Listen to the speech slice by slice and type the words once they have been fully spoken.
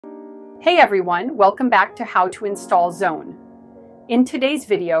Hey everyone, welcome back to How to Install Zone. In today's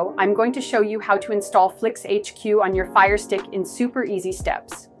video, I'm going to show you how to install FlixHQ on your Fire Stick in super easy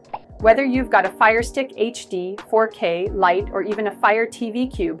steps. Whether you've got a Fire Stick HD, 4K, Lite, or even a Fire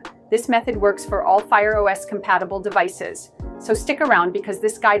TV Cube, this method works for all Fire OS compatible devices. So stick around because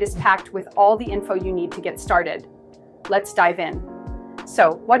this guide is packed with all the info you need to get started. Let's dive in.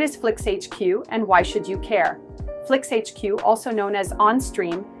 So, what is FlixHQ and why should you care? FlixHQ, also known as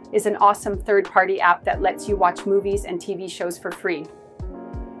OnStream, is an awesome third-party app that lets you watch movies and TV shows for free.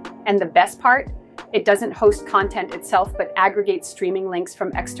 And the best part? It doesn't host content itself but aggregates streaming links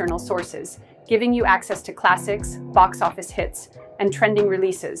from external sources, giving you access to classics, box office hits, and trending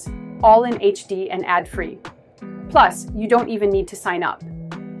releases, all in HD and ad-free. Plus, you don't even need to sign up.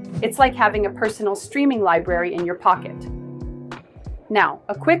 It's like having a personal streaming library in your pocket. Now,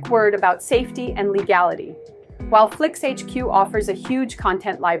 a quick word about safety and legality. While FlixHQ offers a huge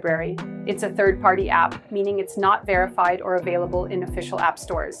content library, it's a third-party app, meaning it's not verified or available in official app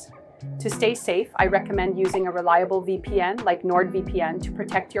stores. To stay safe, I recommend using a reliable VPN like NordVPN to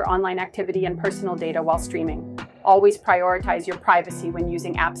protect your online activity and personal data while streaming. Always prioritize your privacy when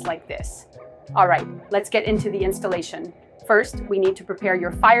using apps like this. All right, let's get into the installation. First, we need to prepare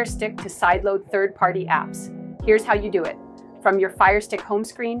your Fire Stick to sideload third-party apps. Here's how you do it. From your Fire Stick home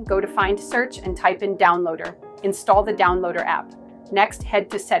screen, go to Find Search and type in Downloader. Install the Downloader app. Next, head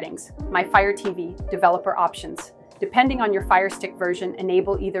to Settings, My Fire TV, Developer Options. Depending on your Fire Stick version,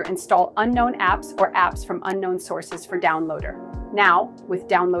 enable either Install Unknown Apps or Apps from Unknown Sources for Downloader. Now, with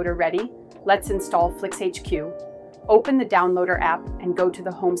Downloader ready, let's install FlixHQ. Open the Downloader app and go to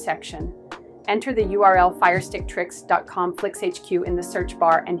the Home section. Enter the URL firesticktricks.com FlixHQ in the search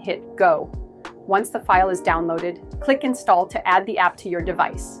bar and hit Go. Once the file is downloaded, click Install to add the app to your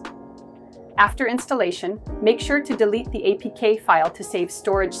device. After installation, make sure to delete the APK file to save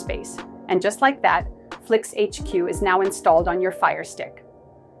storage space. And just like that, FlixHQ is now installed on your Fire Stick.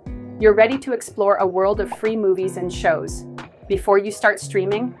 You're ready to explore a world of free movies and shows. Before you start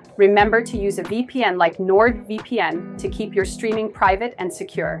streaming, remember to use a VPN like NordVPN to keep your streaming private and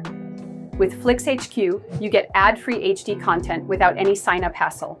secure. With FlixHQ, you get ad-free HD content without any sign-up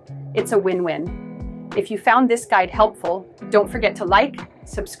hassle. It's a win-win. If you found this guide helpful, don't forget to like,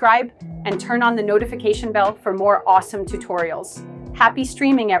 subscribe, and turn on the notification bell for more awesome tutorials. Happy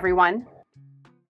streaming, everyone!